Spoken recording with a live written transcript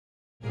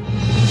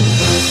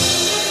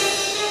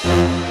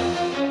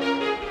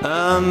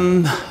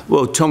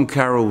Well, Tom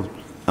Carroll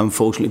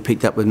unfortunately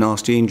picked up a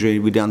nasty injury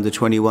with the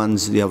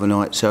under-21s the other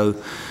night, so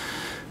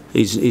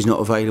he's not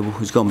available.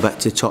 He's gone back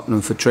to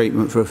Tottenham for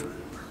treatment for a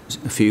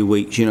few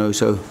weeks, you know.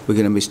 So we're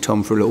going to miss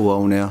Tom for a little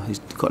while now. He's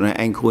got an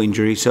ankle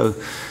injury, so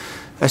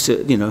that's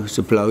it's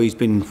a blow. He's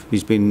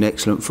been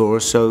excellent for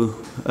us. So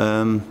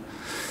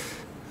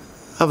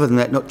other than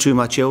that, not too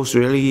much else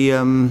really.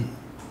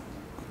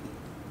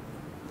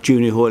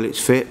 Junior Hoylett's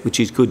fit, which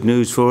is good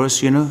news for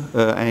us, you know.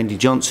 Andy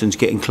Johnson's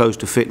getting close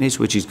to fitness,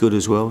 which is good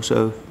as well.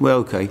 So we're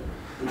okay.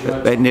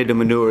 Ned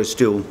Manure is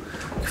still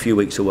a few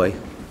weeks away.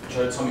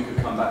 Tommy could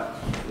come back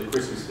for the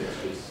Christmas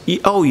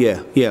fixtures. Oh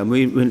yeah. I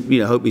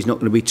mean, hope he's not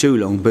going to be too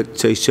long,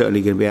 but he's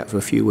certainly going to be out for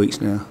a few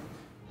weeks now.